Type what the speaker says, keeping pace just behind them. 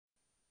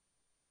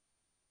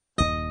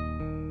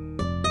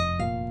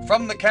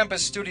From the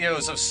campus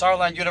studios of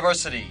Saarland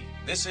University,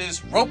 this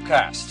is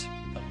RoPeCast,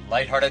 the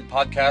lighthearted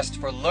podcast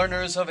for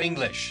learners of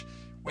English,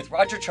 with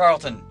Roger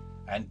Charlton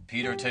and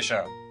Peter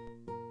Tischer.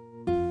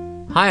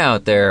 Hi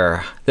out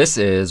there, this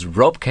is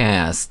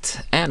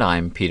RoPeCast, and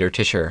I'm Peter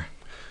Tischer.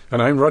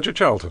 And I'm Roger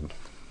Charlton.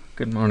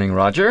 Good morning,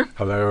 Roger.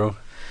 Hello.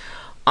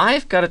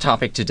 I've got a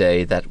topic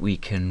today that we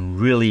can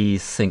really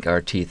sink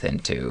our teeth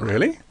into.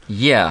 Really?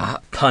 Yeah,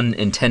 pun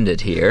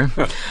intended here.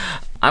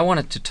 I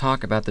wanted to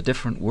talk about the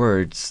different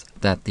words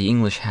that the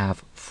English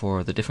have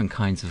for the different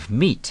kinds of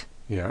meat.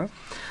 Yeah.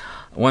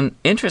 One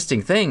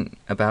interesting thing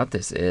about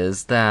this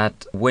is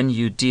that when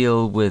you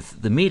deal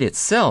with the meat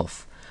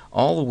itself,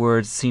 all the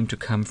words seem to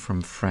come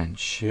from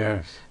French.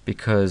 Yes.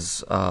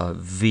 Because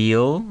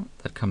veal,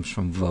 that comes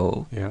from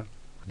veau. Yeah.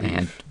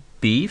 And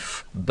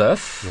beef,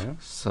 bœuf. Yeah.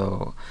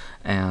 So,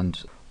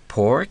 and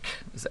pork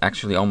is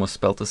actually almost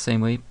spelled the same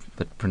way,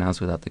 but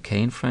pronounced without the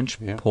K in French.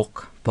 Yeah.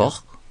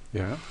 Porc.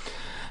 Yeah.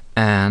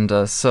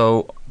 And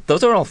so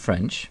those are all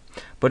French.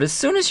 But as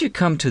soon as you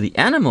come to the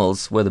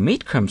animals where the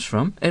meat comes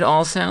from, it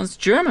all sounds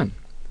German.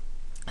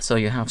 So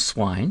you have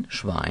swine,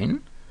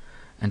 Schwein,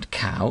 and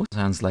cow,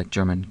 sounds like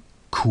German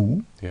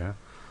Kuh. Yeah.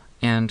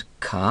 And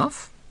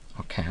calf,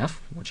 or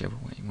calf, whichever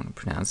way you want to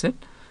pronounce it,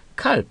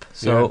 Kalb.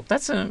 So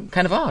that's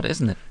kind of odd,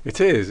 isn't it? It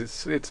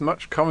is. It's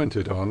much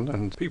commented on,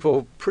 and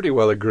people pretty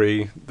well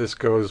agree this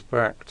goes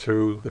back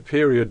to the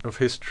period of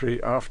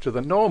history after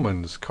the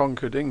Normans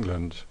conquered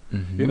England.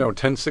 Mm-hmm. You know,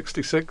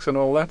 1066 and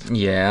all that.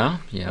 Yeah.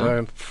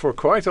 And for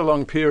quite a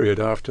long period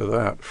after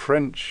that,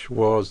 French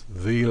was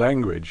the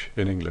language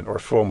in England, or a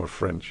form of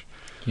French.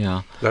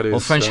 Yeah. That is, well,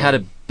 French had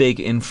a big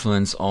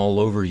influence all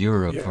over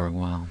Europe for a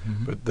while.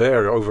 Mm-hmm. But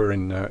there, over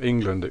in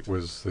England, it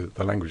was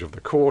the language of the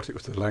court, it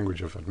was the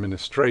language of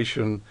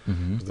administration,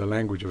 Mm-hmm. it was the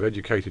language of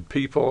educated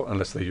people,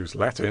 unless they used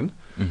Latin.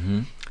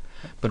 Mm-hmm.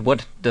 But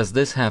what does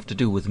this have to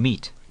do with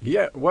meat?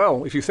 Yeah,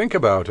 well, if you think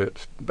about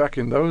it, back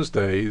in those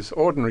days,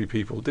 ordinary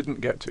people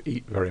didn't get to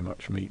eat very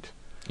much meat.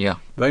 Yeah.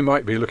 They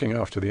might be looking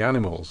after the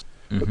animals,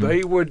 but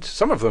Mm-hmm.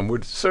 some of them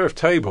would serve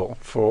table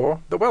for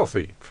the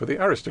wealthy, for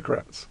the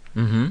aristocrats.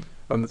 Mm-hmm.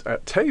 And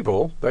at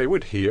table, they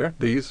would hear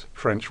these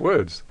French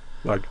words,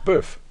 like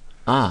bœuf.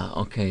 Ah,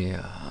 okay.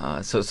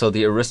 So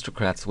the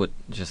aristocrats would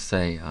just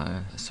say,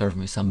 serve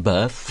me some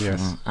bœuf.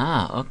 Yes.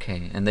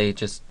 Okay. And they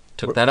just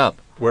took that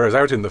up. Whereas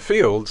out in the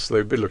fields,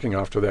 they'd be looking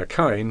after their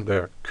kine,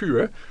 their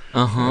Kühe,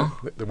 Uh-huh.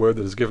 the word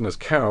that is given as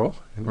cow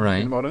in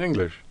modern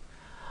English.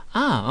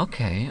 Ah,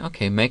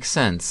 okay. Makes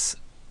sense.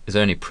 Is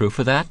there any proof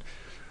of that?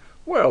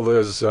 Well,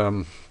 there's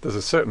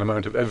a certain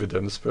amount of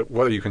evidence, but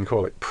whether you can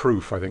call it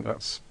proof, I think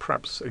that's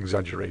perhaps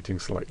exaggerating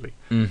slightly.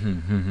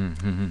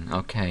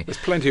 Okay. There's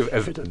plenty of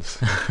evidence.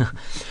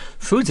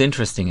 Food's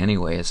interesting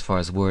anyway, as far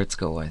as words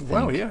go, I think.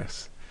 Well,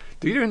 yes.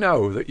 Do you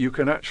know that you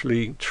can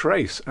actually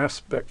trace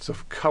aspects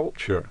of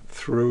culture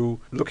through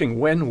looking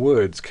when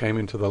words came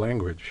into the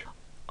language?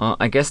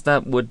 I guess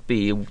that would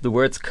be the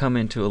words come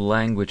into a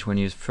language when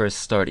you first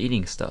start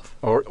eating stuff.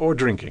 Or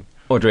drinking.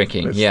 Or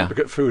drinking, Let's yeah. look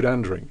at food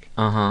and drink.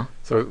 Uh-huh.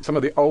 So some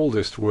of the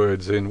oldest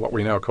words in what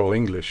we now call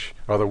English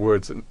are the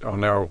words that are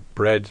now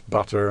bread,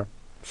 butter,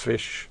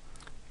 fish,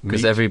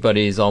 Because meat.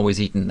 everybody's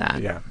always eaten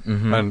that. Yeah.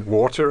 Mm-hmm. And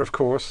water, of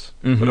course,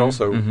 but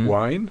also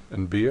wine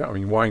and beer. I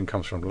mean, wine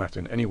comes from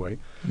Latin anyway,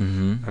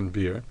 and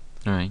beer.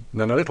 All right.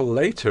 And then a little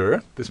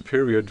later, this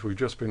period we've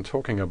just been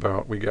talking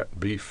about, we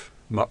get beef,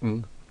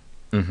 mutton.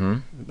 Mm-hmm.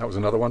 That was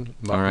another one.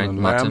 Mutton All right, and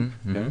mutton. lamb.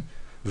 Mhm. Yeah.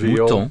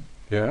 Veal. Mouton.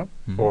 Yeah.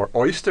 Or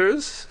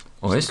oysters.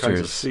 Some kinds of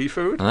Oysters.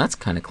 seafood. Oh, that's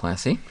kind of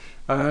classy.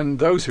 And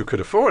those who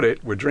could afford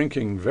it were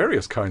drinking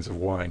various kinds of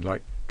wine,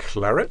 like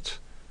claret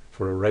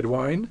for a red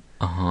wine,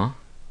 Uh-huh.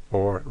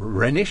 or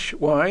Rhenish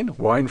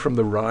wine from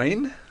the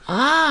Rhine,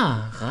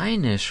 Ah,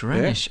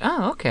 Rheinisch.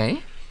 Ah,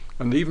 okay.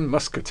 and even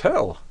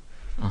muscatel.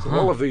 So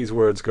all of these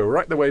words go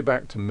right the way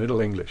back to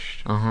Middle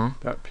English, Uh-huh.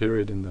 that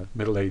period in the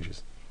Middle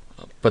Ages.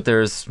 But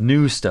there's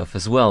new stuff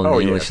as well in the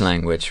English yes.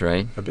 language,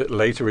 right? A bit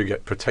later we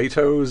get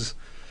potatoes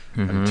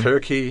and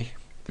turkey,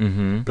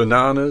 Mm-hmm.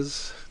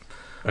 bananas,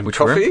 and Which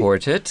were coffee.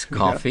 imported.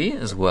 Coffee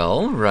as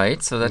well,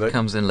 right? So that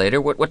comes in later.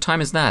 What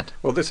time is that?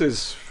 Well, this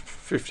is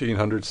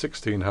 1500,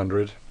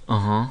 1600.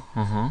 Uh-huh.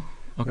 And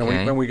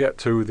Okay. when we get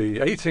to the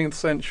 18th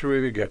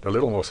century, we get a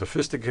little more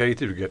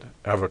sophisticated. We get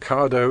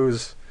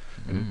avocados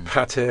and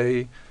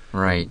pate,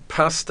 Right.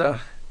 pasta,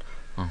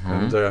 Uh-huh.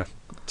 and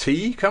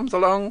tea comes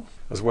along,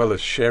 as well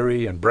as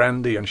sherry and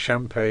brandy and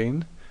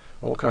champagne,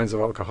 all kinds of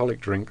alcoholic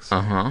drinks.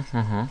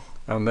 Uh-huh.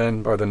 And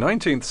then by the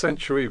 19th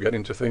century, we get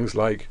into things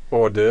like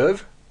hors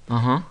d'oeuvre,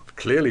 Uh-huh.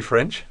 clearly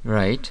French,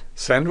 Right.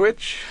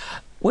 sandwich.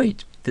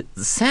 Wait, the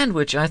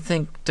sandwich, I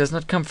think, does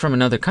not come from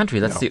another country.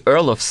 That's No. the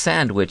Earl of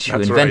Sandwich who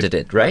That's invented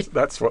right. it, right?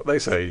 That's what they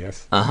say,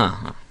 yes.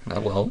 Uh-huh.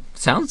 Well,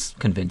 sounds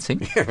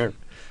convincing.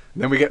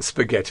 Then we get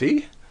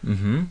spaghetti.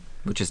 Mm-hmm.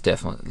 Which is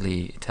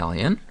definitely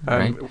Italian,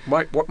 right? And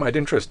what might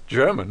interest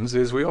Germans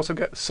is we also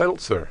get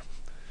seltzer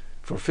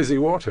for fizzy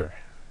water.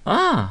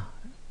 Ah,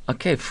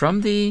 Okay,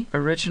 from the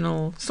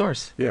original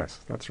source. Yes,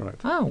 that's right.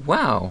 Oh,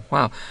 wow,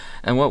 wow.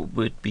 And what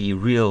would be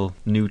real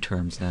new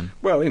terms then?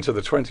 Well, into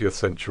the 20th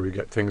century, we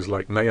get things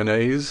like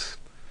mayonnaise.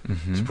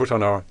 It's put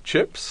on our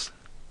chips.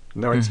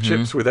 Now it's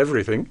chips with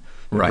everything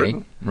in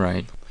Britain.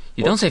 Right.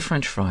 You don't say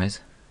French fries.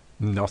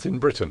 Not in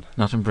Britain.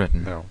 Not in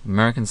Britain. No.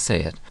 Americans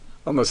say it.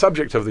 On the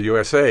subject of the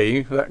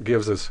USA, that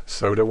gives us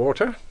soda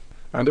water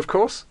and, of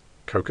course,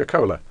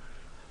 Coca-Cola.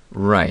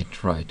 Right.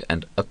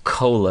 And a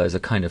cola is a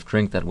kind of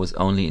drink that was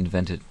only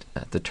invented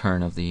at the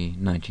turn of the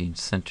 19th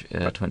century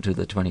to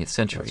the 20th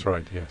century. That's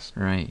right, yes.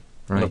 Right.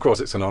 And of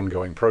course, it's an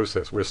ongoing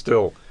process. We're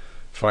still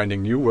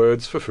finding new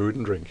words for food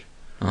and drink.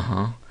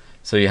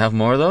 So you have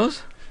more of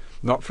those?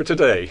 Not for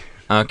today.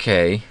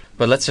 Okay.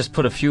 But let's just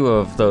put a few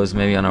of those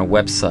maybe on our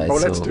website. Oh,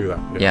 let's do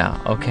that. Yeah,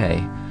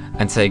 okay.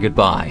 And say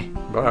goodbye.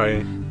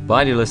 Bye.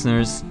 Bye, dear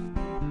listeners.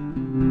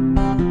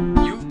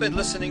 You've been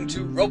listening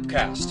to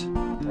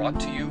RoPeCast, brought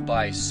to you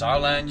by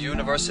Saarland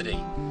University,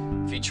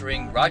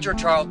 featuring Roger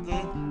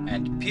Charlton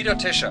and Peter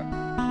Tischer.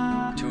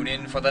 Tune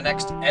in for the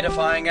next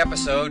edifying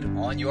episode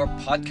on your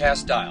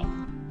podcast dial.